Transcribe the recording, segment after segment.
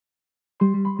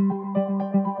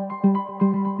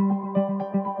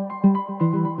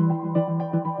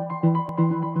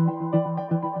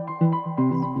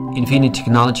Infineon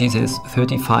Technologies has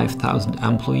 35,000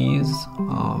 employees.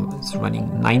 It's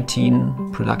running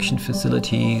 19 production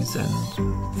facilities and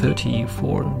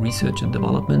 34 research and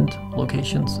development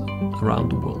locations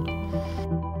around the world.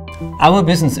 Our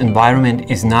business environment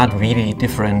is not really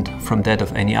different from that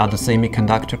of any other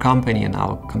semiconductor company and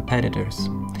our competitors.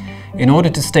 In order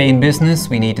to stay in business,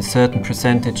 we need a certain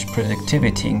percentage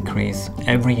productivity increase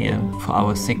every year for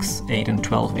our 6, 8 and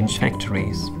 12-inch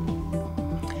factories.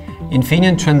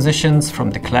 Infineon transitions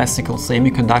from the classical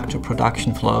semiconductor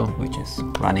production flow, which is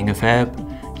running a fab,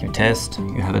 you test,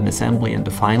 you have an assembly and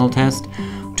a final test,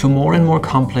 to more and more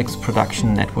complex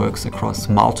production networks across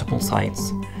multiple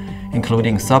sites,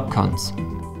 including subcons.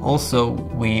 Also,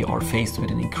 we are faced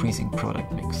with an increasing product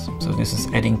mix. So this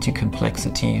is adding to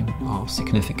complexity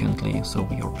significantly. So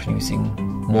we are producing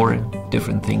more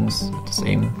different things at the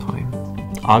same time.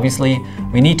 Obviously,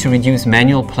 we need to reduce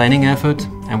manual planning effort,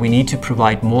 and we need to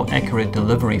provide more accurate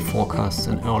delivery forecasts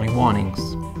and early warnings.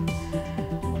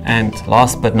 And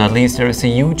last but not least, there is a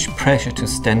huge pressure to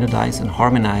standardize and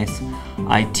harmonize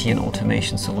IT and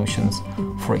automation solutions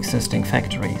for existing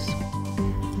factories.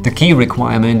 The key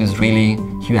requirement is really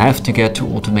you have to get to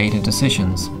automated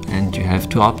decisions, and you have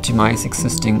to optimize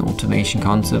existing automation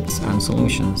concepts and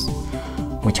solutions,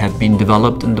 which have been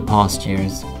developed in the past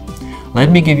years. Let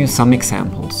me give you some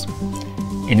examples.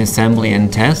 In assembly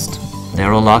and test,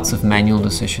 there are lots of manual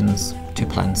decisions to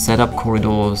plan setup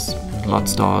corridors and lot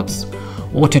starts,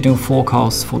 or to do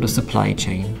forecasts for the supply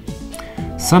chain.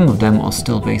 Some of them are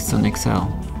still based on Excel.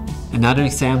 Another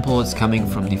example is coming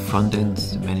from the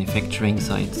front-end manufacturing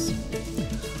sites.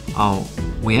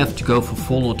 We have to go for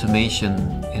full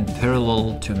automation in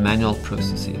parallel to manual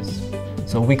processes.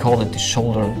 So we call it the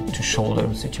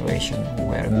shoulder-to-shoulder situation,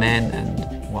 where a man and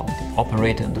the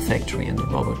operator in the factory and the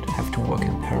robot have to work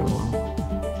in parallel.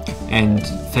 And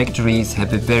factories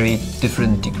have a very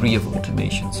different degree of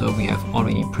automation. So we have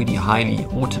already pretty highly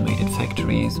automated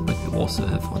factories, but we also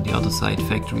have on the other side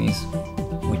factories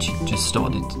which just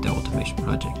started their automation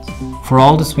projects. For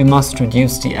all this, we must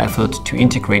reduce the effort to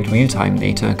integrate real-time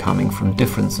data coming from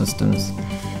different systems,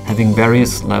 having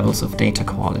various levels of data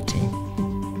quality.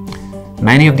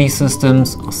 Many of these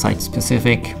systems are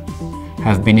site-specific,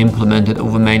 have been implemented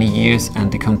over many years,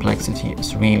 and the complexity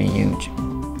is really huge.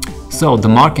 So the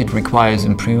market requires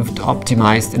improved,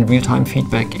 optimized and real-time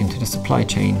feedback into the supply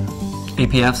chain.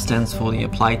 APF stands for the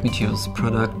Applied Materials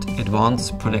Product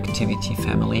Advanced Productivity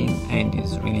Family, and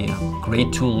is really a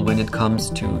great tool when it comes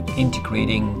to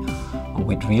integrating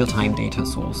with real-time data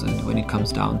sources, when it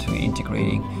comes down to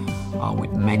integrating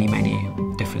with many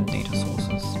different data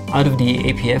sources. Out of the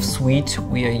APF suite,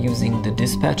 we are using the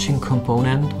dispatching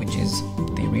component, which is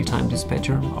the real-time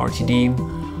dispatcher, RTD.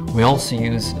 We also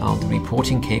use the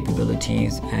reporting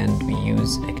capabilities, and we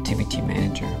use Activity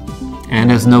Manager. And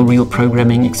as no real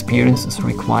programming experience is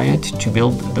required to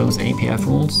build those APF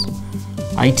rules,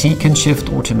 IT can shift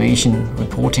automation,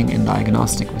 reporting and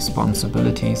diagnostic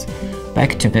responsibilities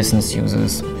back to business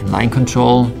users in line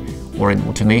control or in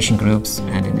automation groups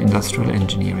and in industrial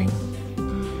engineering.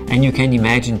 And you can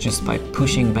imagine, just by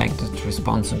pushing back the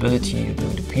responsibility to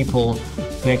the people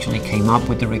who actually came up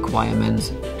with the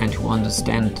requirements and who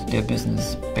understand their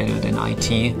business better than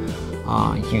IT,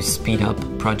 you speed up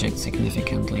projects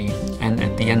significantly. And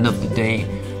at the end of the day,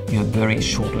 you have very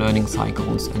short learning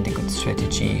cycles and a good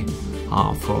strategy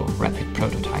for rapid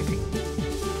prototyping.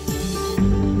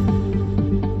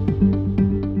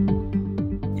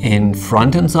 In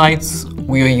front-end sites,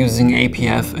 we are using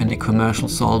APF and a commercial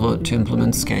solver to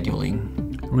implement scheduling.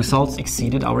 Results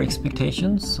exceeded our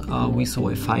expectations. We saw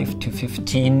a 5 to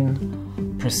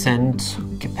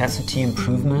 15% capacity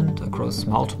improvement across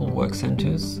multiple work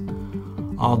centers.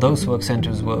 Those work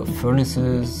centers were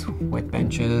furnaces, wet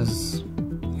benches,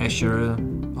 Azure,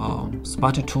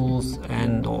 sputter tools,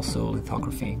 and also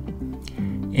lithography.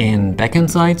 In backend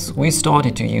sites, we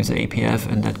started to use APF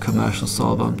and that commercial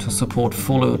solver to support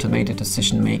fully automated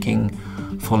decision making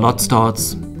for lot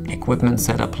starts, equipment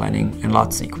setup planning, and lot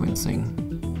sequencing.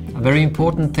 A very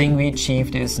important thing we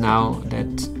achieved is now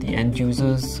that the end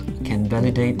users can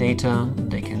validate data,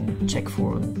 they can check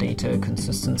for data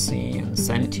consistency and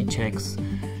sanity checks,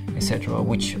 etc.,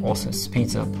 which also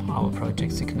speeds up our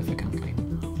project significantly.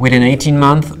 Within 18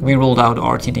 months, we rolled out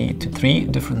RTD to 3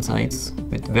 different sites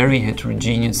with very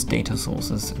heterogeneous data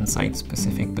sources and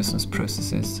site-specific business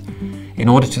processes in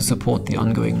order to support the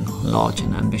ongoing large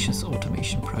and ambitious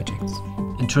automation projects.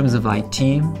 In terms of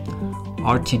IT,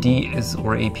 RTD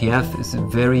or APF is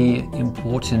very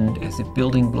important as a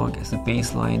building block, as a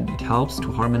baseline. It helps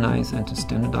to harmonize and to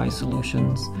standardize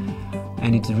solutions,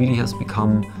 and it really has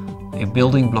become a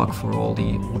building block for all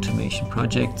the automation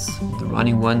projects, the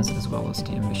running ones as well as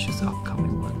the ambitious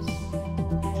upcoming ones.